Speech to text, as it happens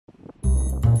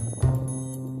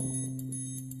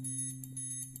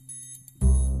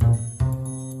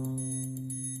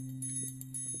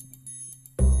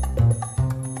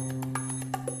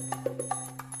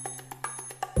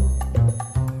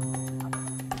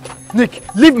Nick,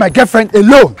 leave my girlfriend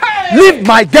alone. Hey! Leave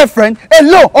my girlfriend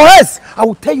alone, or else I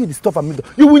will tell you the stuff I'm doing.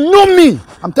 You will know me.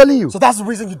 I'm telling you. So that's the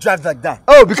reason you drive like that?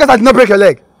 Oh, because I did not break your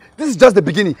leg. This is just the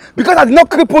beginning. Because I did not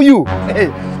cripple you.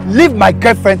 Hey, leave my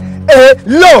girlfriend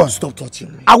alone. Stop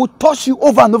touching me. I will touch you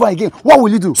over and over again. What will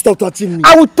you do? Stop touching me.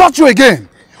 I will touch you again.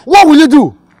 What will you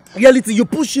do? Reality, you're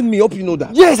pushing me. Hope you know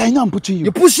that. Yes, I know I'm pushing you.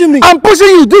 You're pushing me. I'm pushing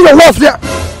you. Do your worst. Yeah.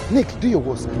 Nick, do your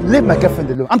worst. Leave my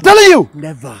girlfriend alone. I'm telling you.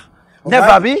 Never. Never,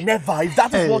 right? be? Never. If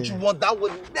that is what you want, that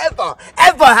will never,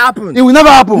 ever happen. It will never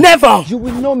happen. Never. You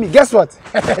will know me. Guess what?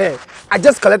 I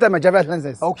just collected my driver's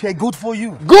license. Okay, good for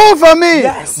you. Good for me.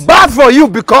 Yes. Bad for you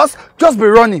because just be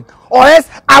running. Or else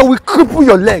I will cripple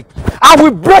your leg. I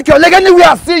will break your leg. Anywhere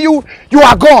I see you, you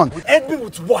are gone. End me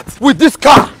with what? With this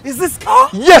car. Is this car?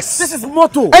 Yes. This is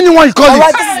moto. Anyone you call it.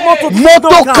 Alright, this is moto.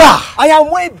 Moto car. I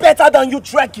am way better than you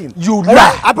trekking. You lie.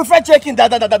 lie. I prefer trekking than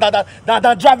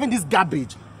driving this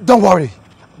garbage. Don't worry.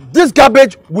 This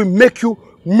garbage will make you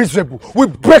miserable. Will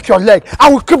break your leg.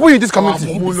 I will cripple you in this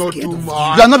community. Not too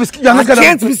much. You are not scared. I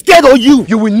can't be scared of you.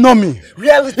 You will know me.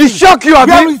 Reality. It shock you.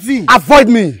 Reality. Avoid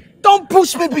me. Don't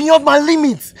push me beyond my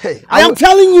limits. Hey, I am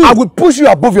telling you. I will push you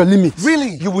above your limits.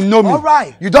 Really? You will know me. All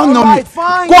right. You don't know me.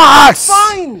 Fine. Go and ask.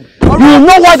 Fine. You will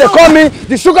know why they call me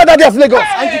the sugar daddy of Lagos.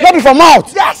 Hey. Not be from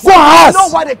mouth. Yes. Go and ask. You know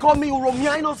why they call me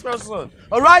Uromianos person.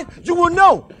 All right? You will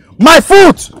know. My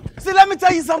foot. See, let me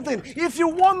tell you something. If you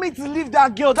want me to leave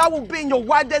that girl, that will be in your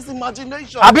wildest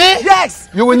imagination. Abi? Yes.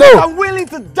 You will know. I'm willing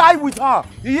to die with her.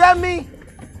 You hear me?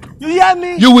 You hear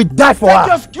me? You will die for her.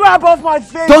 Just grab off my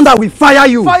face. Thunder will fire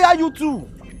you. Fire you too.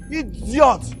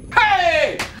 Idiot.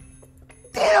 Hey!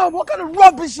 Damn, what kind of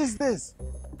rubbish is this?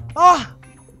 Ah,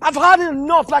 I've had it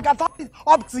enough. Like I've had it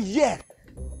up to here.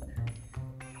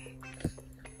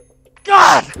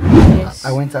 God! Yes.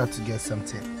 I went out to get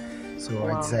something. So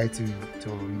I decided to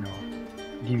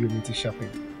give you a little shopping.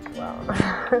 Wow.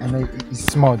 I know it's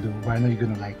small though, but I know you're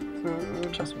gonna like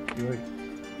it. Trust me, you're right.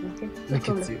 Okay. Look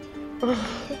at you.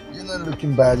 You're not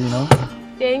looking bad, you know.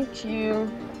 Thank you.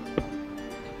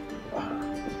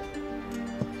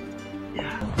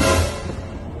 Yeah.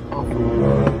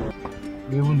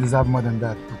 You even deserve more than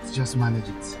that, but just manage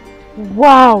it.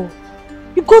 Wow!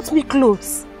 You got me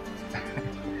clothes.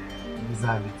 You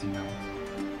deserve it, you know.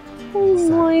 Oh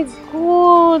my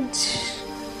God!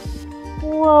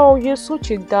 Wow, you're such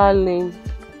a darling.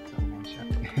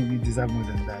 You deserve more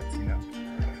than that, you know.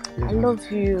 I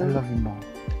love you. I love you more.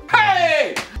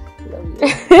 Hey!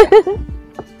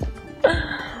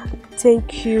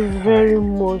 Thank you very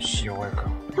much. You're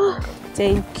welcome.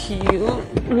 Thank you.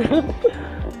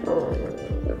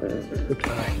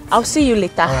 I'll see you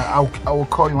later. I will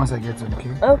call you once I get home,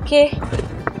 okay? Okay.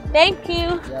 Thank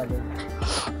you. Yeah,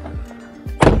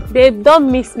 babe, don't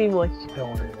miss me much.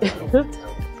 Don't worry.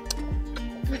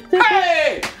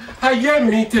 Hey! I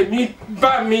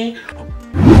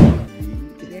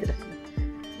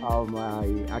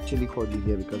actually called you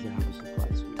here because I have a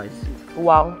surprise for you.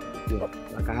 Wow. Yeah,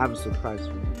 like I have a surprise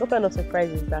for you. What kind of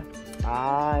surprise is that?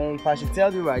 If I should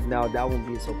tell you right now, that won't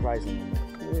be a surprise anymore.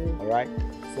 Alright?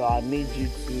 So I need you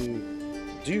to...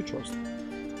 Do you trust me?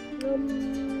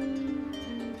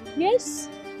 Yes.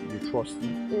 You trust me?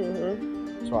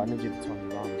 Mm-hmm. So I need you to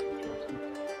turn around if you trust me.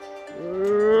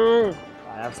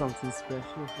 I have something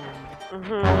special for you.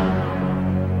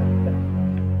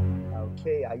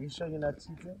 Okay, are you sure you're not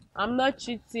cheating? I'm not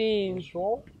cheating. You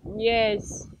sure?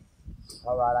 Yes.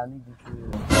 Alright, I need you to...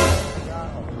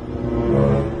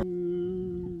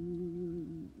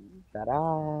 Ta-da!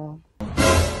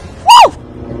 Woo!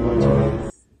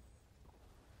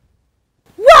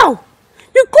 Wow!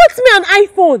 You got me an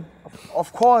iPhone!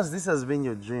 Of course, this has been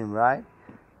your dream, right?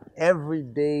 Every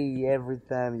day, every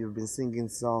time you've been singing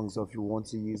songs of you want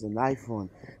to use an iPhone.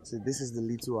 So this is the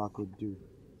little I could do.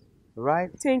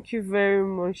 Right? Thank you very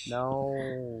much. No,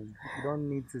 you don't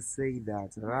need to say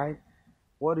that, alright?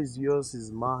 What is yours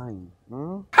is mine.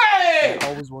 Hey! I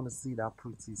always want to see that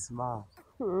pretty smile.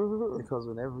 Because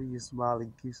whenever you smile,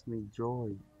 it gives me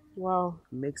joy. Wow.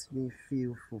 It makes me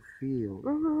feel fulfilled.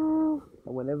 And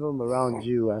whenever I'm around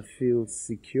you, I feel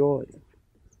secure.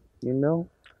 You know?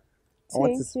 I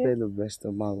want to spend the rest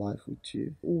of my life with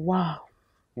you. Wow.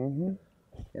 And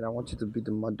I want you to be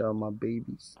the mother of my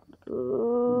babies.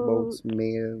 Both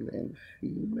male and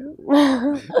female.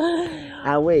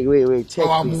 Wait. Check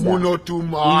this out. Not too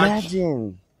much.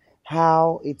 Imagine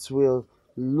how it will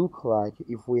look like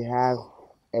if we have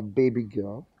a baby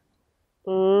girl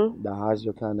that has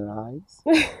your kind of eyes,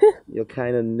 your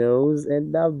kind of nose,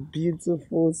 and that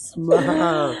beautiful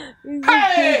smile.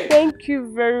 Hey! Thank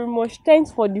you very much.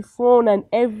 Thanks for the phone and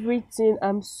everything.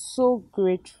 I'm so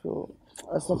grateful.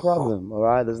 That's no problem,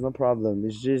 alright? There's no problem.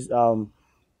 It's just I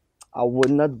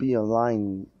would not be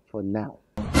online for now.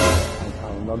 I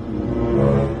will not be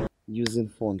using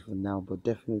phone for now, but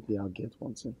definitely I'll get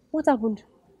one soon. What happened?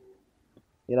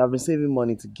 You know, I've been saving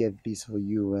money to get this for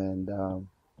you, and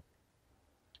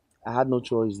I had no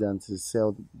choice than to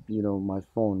sell, my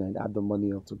phone and add the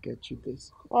money up to get you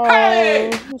this. Oh,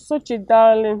 you're such a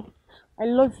darling. I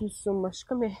love you so much.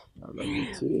 Come here. I love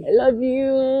you too. I love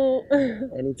you.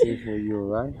 Anything for you,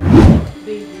 right?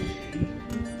 Baby.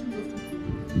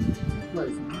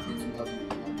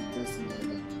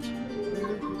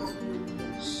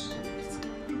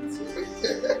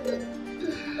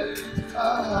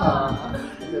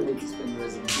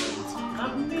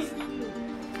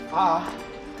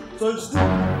 So it's true.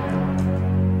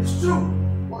 It's true.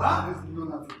 What?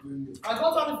 I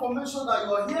got an information that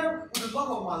you are here with the love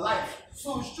of my life.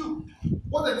 So it's true.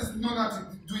 What are these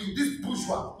non-native doing? This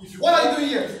bourgeois. What are you doing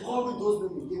here? Call me those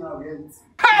names again, reality.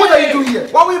 What are you doing here?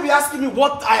 Why will you be asking me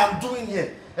what I am doing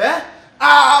here? Eh?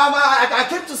 I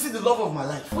came to see the love of my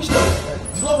life. Which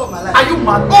love? The love of my life. Are you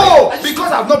mad? Oh!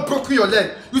 Because I've not broken your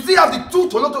leg. You still have the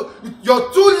your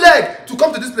two legs to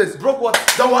come to this place. Broke what?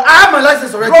 I have my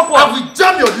license already. Broke what? I will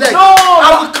jam your leg. No!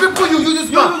 I will cripple you, this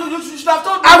man. You should have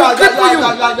told me. I will cripple you.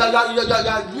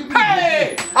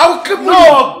 Hey! I will cripple you.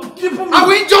 No! Cripple me. I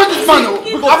will injure this man.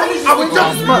 I will injure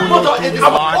this man.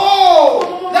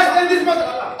 Oh! Let's end this man.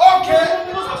 Okay.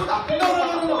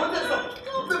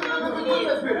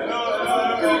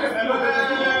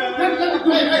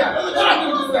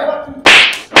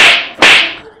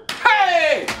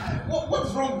 Hey!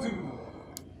 What's wrong with you?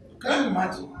 Can you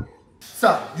imagine?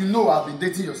 Sir, you know I've been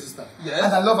dating your sister. Yes.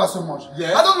 And I love her so much.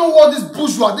 Yes. I don't know what this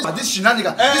bourgeois, this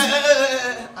shenanigan.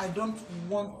 I don't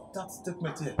want that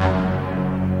statement here.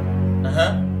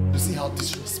 You see how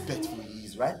disrespectful he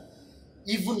is, right?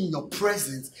 Even in your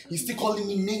presence, he's still calling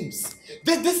me names.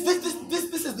 This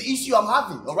is the issue I'm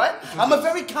having, alright? I'm a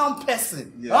very calm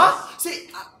person. Yes. Huh? See,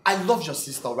 I love your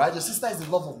sister, right? Your sister is the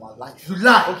love of my life. You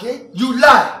lie. Okay? You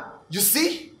lie. You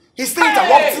see? He's still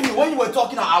interrupting me. When you were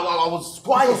talking, I was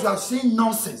quiet. Because you are saying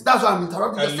nonsense. That's why I'm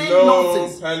interrupting. You're saying Hello,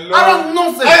 nonsense. hello. I don't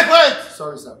nonsense. Hey, quiet!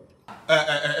 Sorry, sir.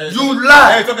 You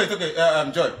lie. Hey, it's okay.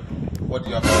 Joy, what do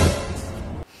you have to say?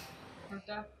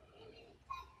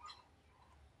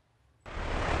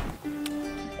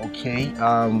 Okay,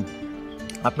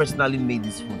 I personally made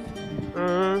this food.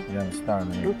 You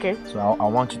understand, right? Okay. So I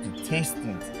want you to taste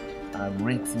it and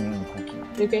rate me in cooking.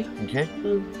 Okay. Okay?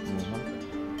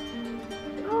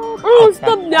 Oh,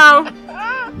 stop now.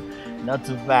 Not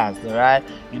too fast, alright?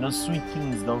 You know, sweet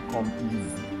things don't come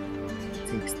easy. It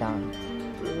takes time.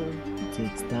 It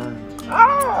takes time.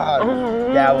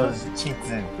 That was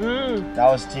cheating. That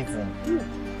was cheating.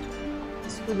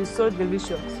 This food is so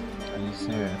delicious. Are you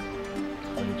serious?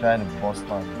 Are you trying to bust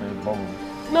my very bubbles?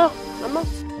 No, I'm not.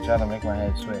 You're trying to make my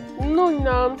head sweat? No,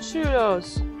 I'm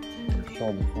serious. You're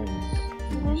sure the food is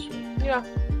delicious? Yeah,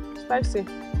 spicy.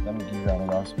 Let me give you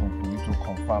another spoon for you to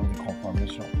confirm the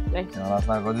confirmation. Thanks. You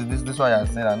understand? Because this is what you're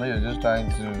saying. I know you're just trying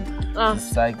to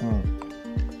psych me.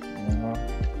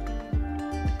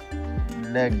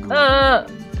 Leg.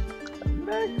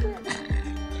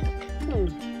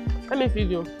 Let me feed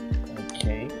you.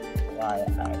 Okay. Why I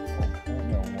confirm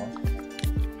your work.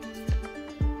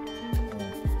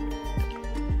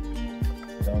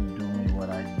 Don't do me what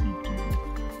I did to you.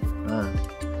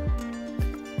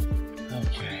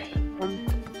 Okay.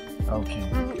 Okay.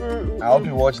 I hope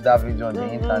you watched that video on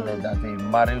the internet that a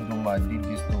married woman did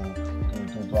this to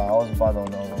her husband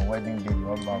on a wedding day. The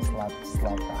husband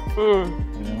slapped her.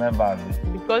 You remember this?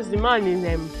 Because the man is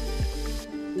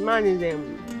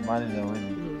Wedding.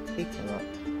 Take it.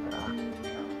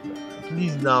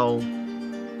 Please now.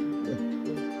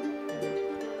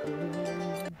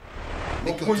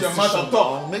 Make your mouth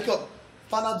talk. Make a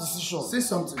final decision. Say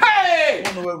something. Hey! I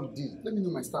don't know where we did. Let me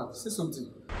know my stand. Say something.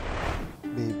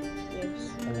 Babe,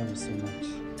 Yes, I love you so much.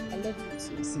 I love you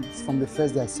too. See, from the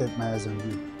first day I set my eyes on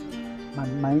you,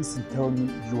 my instinct told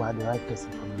me you are the right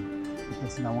person for me. The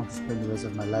person I want to spend the rest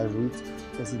of my life with,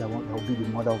 the person that will be the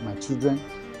mother of my children,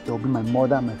 that will be my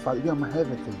mother, my father. You are my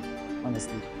everything,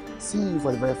 honestly. Seeing you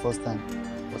for the very first time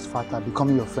was fatal.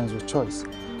 Becoming your friends was choice.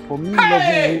 For me,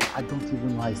 loving you, I don't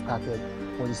even know how it started.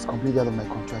 But it's completely out of my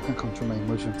control. I can't control my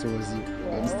emotions towards you.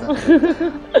 You understand?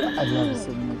 I love you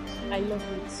so much. I love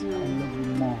you I too. love you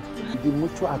more. The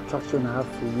mutual attraction I have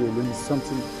for you alone is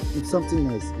something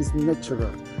else. It's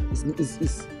natural.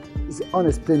 It's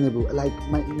unexplainable. Like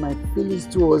my feelings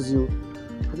towards you,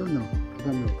 I don't know.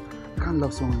 I can't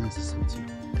love someone else except you.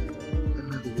 I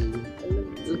love you,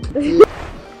 baby.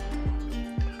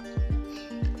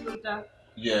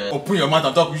 Yeah. Open your mouth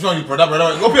and talk. Which one you brother?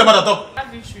 Open your mouth and talk.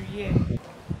 That issue, yeah.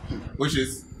 Which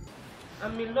is?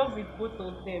 I'm in love with both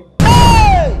of them.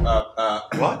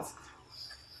 What?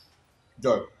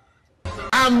 Joy.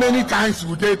 How many times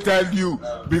would they tell you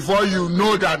before you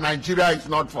know that Nigeria is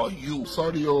not for you?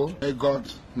 Sorry, oh, may God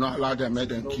not allow them, make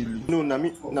them kill you. No,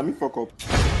 Nami fuck up.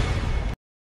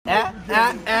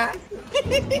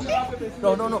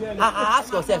 No.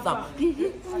 Ask yourself now.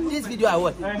 This video I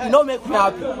watch, you don't make me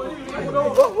happy.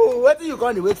 What do you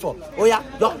gonna wait for? Oh yeah,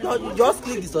 just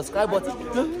click the subscribe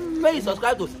button. When you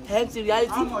subscribe to MC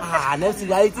Reality and MC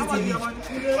Reality TV.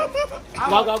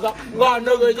 Go, no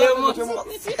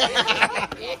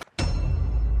go.